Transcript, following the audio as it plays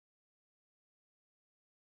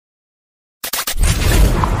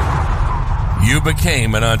You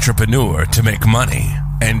became an entrepreneur to make money.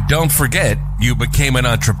 And don't forget, you became an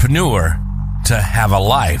entrepreneur to have a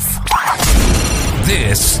life.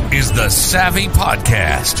 This is the Savvy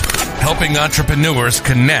Podcast, helping entrepreneurs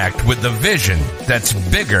connect with the vision that's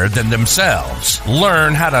bigger than themselves.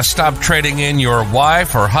 Learn how to stop trading in your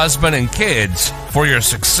wife or husband and kids for your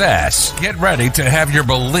success. Get ready to have your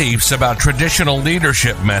beliefs about traditional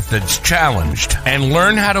leadership methods challenged and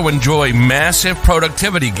learn how to enjoy massive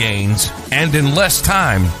productivity gains and in less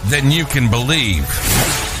time than you can believe.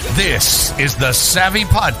 This is the Savvy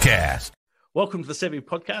Podcast. Welcome to the Savvy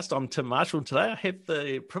Podcast. I'm Tim Marshall, and today I have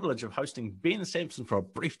the privilege of hosting Ben Sampson for a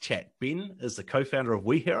brief chat. Ben is the co-founder of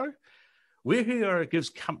WeHero. WeHero gives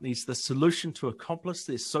companies the solution to accomplish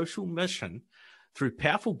their social mission through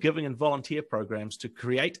powerful giving and volunteer programs to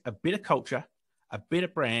create a better culture, a better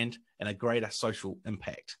brand, and a greater social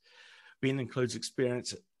impact. Ben's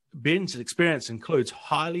experience includes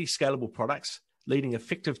highly scalable products, leading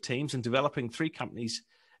effective teams, and developing 3 companies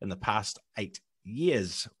in the past 8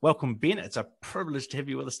 years. Welcome, Ben. It's a privilege to have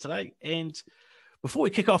you with us today. And before we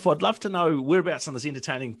kick off, I'd love to know whereabouts on this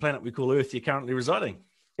entertaining planet we call Earth you're currently residing.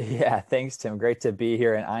 Yeah, thanks, Tim. Great to be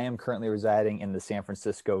here. And I am currently residing in the San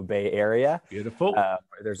Francisco Bay Area. Beautiful.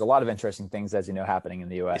 There's a lot of interesting things, as you know, happening in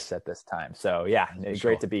the U.S. at this time. So yeah,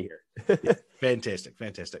 great to be here. Yeah,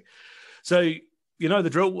 fantastic. So you know the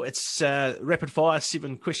drill. It's rapid fire,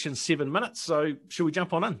 7 questions, 7 minutes. So should we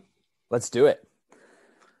jump on in? Let's do it.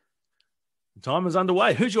 Time is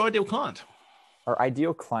underway. Who's your ideal client? Our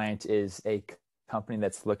ideal client is a company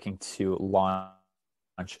that's looking to launch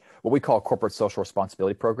what we call a corporate social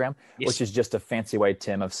responsibility program, yes, which is just a fancy way,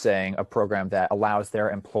 Tim, of saying a program that allows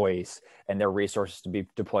their employees and their resources to be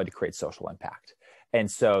deployed to create social impact.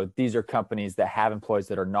 And so these are companies that have employees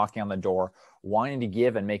that are knocking on the door, wanting to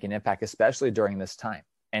give and make an impact, especially during this time.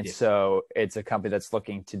 And yes, so it's a company that's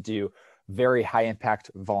looking to do very high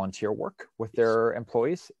impact volunteer work with their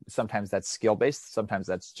employees. Sometimes that's skill based, sometimes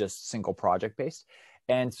that's just single project based.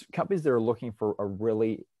 And companies that are looking for a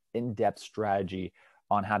really in-depth strategy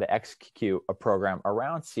on how to execute a program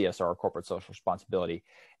around CSR, corporate social responsibility.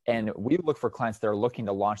 And we look for clients that are looking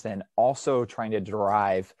to launch that and also trying to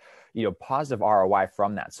derive, positive ROI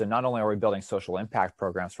from that. So not only are we building social impact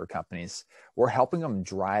programs for companies, we're helping them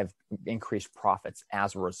drive increased profits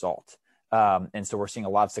as a result. And so we're seeing a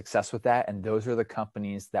lot of success with that. And those are the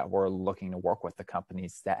companies that we're looking to work with, the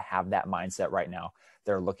companies that have that mindset right now.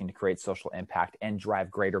 They're looking to create social impact and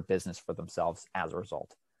drive greater business for themselves as a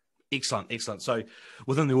result. Excellent. So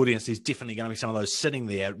within the audience, there's definitely going to be some of those sitting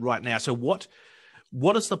there right now. So what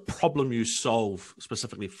is the problem you solve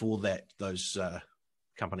specifically for those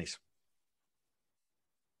companies?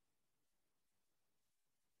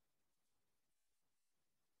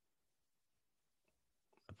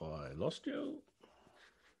 I lost you.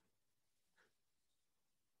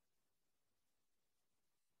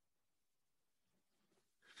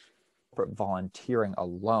 Volunteering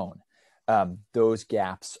alone, those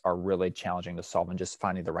gaps are really challenging to solve, and just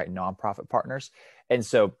finding the right nonprofit partners. And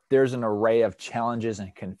so there's an array of challenges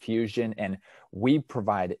and confusion, and we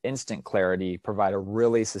provide instant clarity, provide a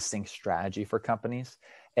really succinct strategy for companies,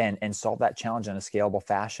 and solve that challenge in a scalable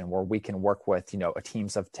fashion where we can work with,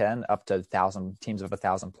 teams of 10 up to 1,000 teams of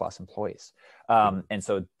 1,000 plus employees. And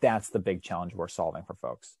so that's the big challenge we're solving for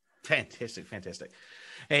folks. Fantastic.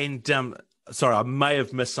 And sorry, I may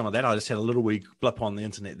have missed some of that. I just had a little wee blip on the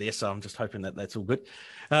internet there, so I'm just hoping that that's all good.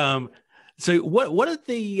 So what are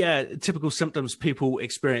the typical symptoms people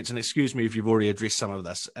experience? And excuse me if you've already addressed some of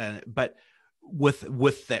this, but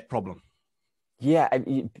with that problem. Yeah,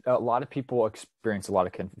 a lot of people experience a lot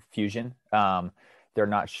of confusion. They're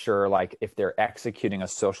not sure if they're executing a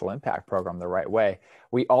social impact program the right way.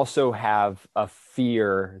 We also have a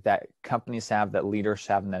fear that companies have, that leaders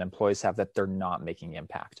have, and that employees have, that they're not making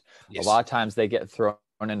impact. Yes. A lot of times they get thrown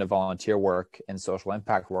into volunteer work and social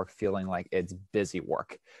impact work feeling like it's busy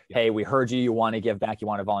work. Yeah. Hey, we heard you want to give back, you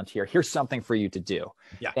want to volunteer. Here's something for you to do.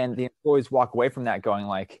 Yeah. And the employees walk away from that going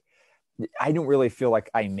I don't really feel like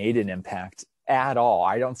I made an impact at all.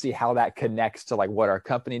 I don't see how that connects to what our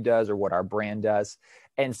company does or what our brand does.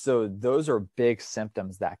 And so those are big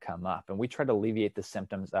symptoms that come up. And we try to alleviate the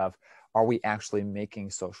symptoms of, are we actually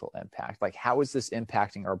making social impact? How is this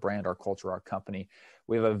impacting our brand, our culture, our company?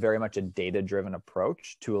 We have a very much a data-driven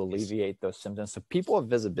approach to alleviate those symptoms. So people have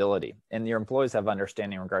visibility, and your employees have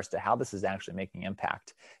understanding in regards to how this is actually making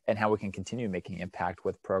impact and how we can continue making impact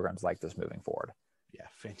with programs like this moving forward. Yeah,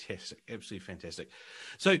 fantastic. Absolutely fantastic.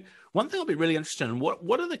 So one thing I'll be really interested in,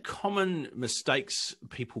 what are the common mistakes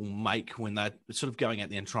people make when they're sort of going out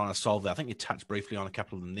there and trying to solve that? I think you touched briefly on a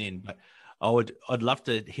couple of them then, but I'd love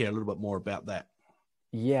to hear a little bit more about that.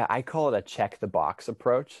 Yeah, I call it a check the box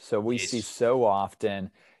approach. So we Yes. see so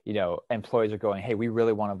often, employees are going, hey, we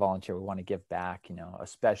really want to volunteer. We want to give back,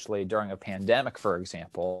 especially during a pandemic, for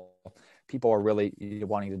example, people are really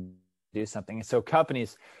wanting to do something. And so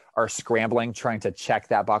companies are scrambling, trying to check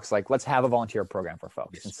that box, like, let's have a volunteer program for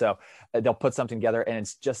folks. Yes. And so they'll put something together, and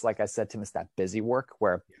it's just like I said, Tim, it's that busy work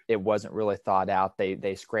where it wasn't really thought out.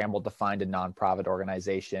 They scrambled to find a nonprofit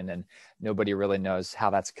organization, and nobody really knows how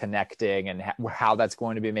that's connecting and how that's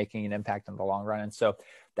going to be making an impact in the long run. And so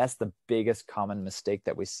that's the biggest common mistake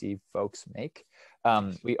that we see folks make.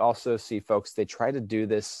 We also see folks, they try to do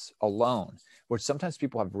this alone, which sometimes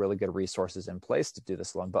people have really good resources in place to do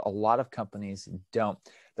this alone, but a lot of companies don't.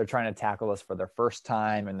 They're trying to tackle this for their first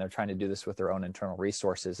time, and they're trying to do this with their own internal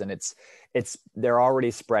resources. And they're already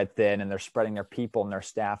spread thin, and they're spreading their people and their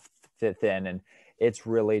staff thin, and it's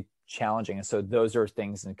really challenging. And so those are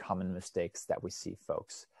things and common mistakes that we see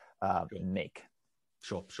folks make.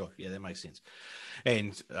 Sure. Yeah, that makes sense.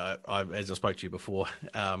 And as I spoke to you before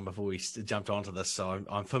we jumped onto this, so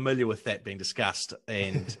I'm familiar with that being discussed,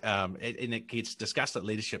 and and it gets discussed at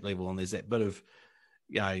leadership level, and there's that bit of,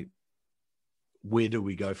 where do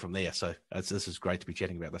we go from there? So this is great to be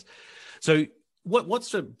chatting about this. So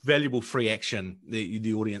what's the valuable free action that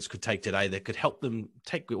the audience could take today that could help them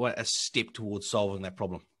take a step towards solving that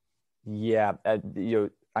problem? Yeah,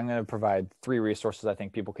 I'm going to provide 3 resources I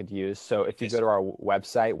think people could use. So if you go to our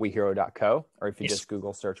website, wehero.co, or if you just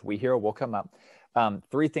Google search WeHero, we'll come up.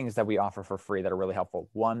 3 things that we offer for free that are really helpful.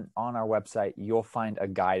 One, on our website, you'll find a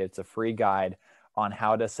guide. It's a free guide on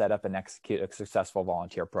how to set up and execute a successful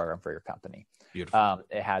volunteer program for your company. Beautiful.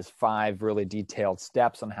 It has 5 really detailed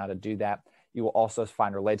steps on how to do that. You will also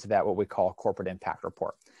find related to that what we call a corporate impact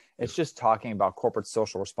report. It's just talking about corporate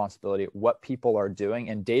social responsibility, what people are doing,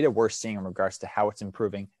 and data we're seeing in regards to how it's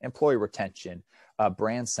improving employee retention,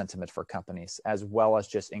 brand sentiment for companies, as well as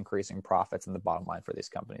just increasing profits in the bottom line for these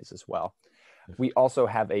companies as well. We also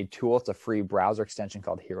have a tool. It's a free browser extension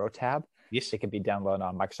called Hero Tab. Yes. It can be downloaded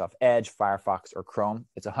on Microsoft Edge, Firefox, or Chrome.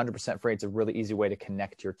 It's 100% free. It's a really easy way to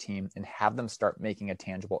connect your team and have them start making a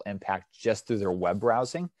tangible impact just through their web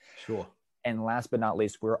browsing. Sure. And last but not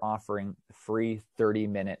least, we're offering free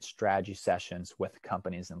 30-minute strategy sessions with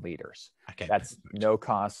companies and leaders. Okay. That's no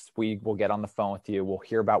cost. We will get on the phone with you. We'll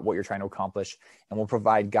hear about what you're trying to accomplish, and we'll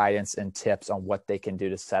provide guidance and tips on what they can do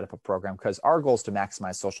to set up a program, because our goal is to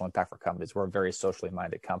maximize social impact for companies. We're a very socially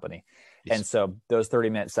minded company. Yes. And so those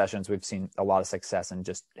 30-minute sessions, we've seen a lot of success in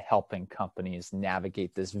just helping companies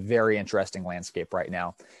navigate this very interesting landscape right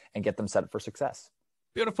now and get them set up for success.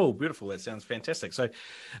 Beautiful. That sounds fantastic. So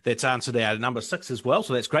that's answered our number 6 as well.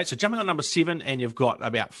 So that's great. So jumping on number 7, and you've got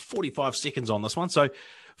about 45 seconds on this one. So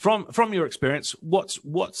from your experience, what's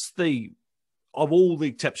the, of all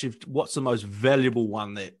the tips, what's the most valuable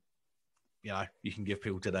one that, you can give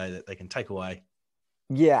people today that they can take away?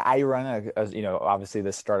 Yeah, I run obviously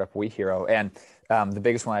this startup WeHero, and the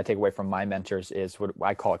biggest one I take away from my mentors is what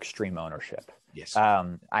I call extreme ownership. Yes.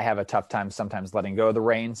 I have a tough time sometimes letting go of the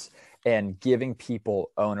reins, and giving people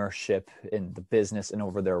ownership in the business and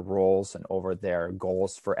over their roles and over their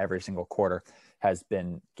goals for every single quarter has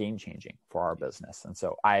been game changing for our business. And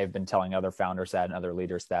so I have been telling other founders that and other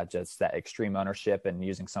leaders that just that extreme ownership and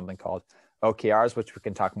using something called OKRs, which we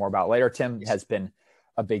can talk more about later, Tim, has been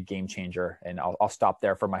a big game changer. And I'll stop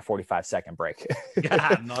there for my 45-second break.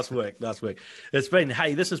 Nice work.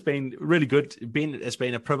 This has been really good, Ben. It's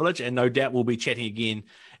been a privilege, and no doubt we'll be chatting again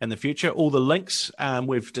in the future. All the links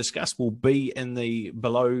we've discussed will be in the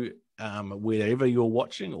below wherever you're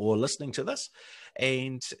watching or listening to this.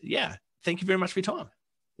 And thank you very much for your time.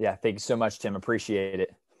 Yeah, thank you so much, Tim. Appreciate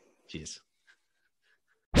it. Cheers.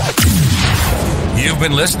 You've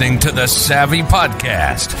been listening to the Savvy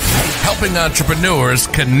Podcast, helping entrepreneurs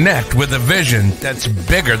connect with a vision that's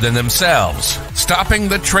bigger than themselves, stopping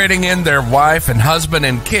the trading in their wife and husband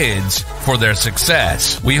and kids for their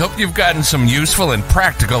success. We hope you've gotten some useful and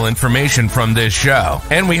practical information from this show,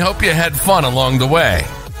 and we hope you had fun along the way.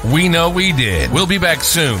 We know we did. We'll be back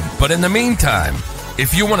soon, but in the meantime,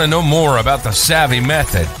 if you want to know more about the Savvy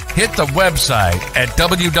Method, hit the website at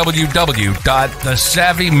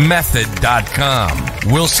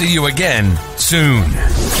www.thesavvymethod.com. We'll see you again soon.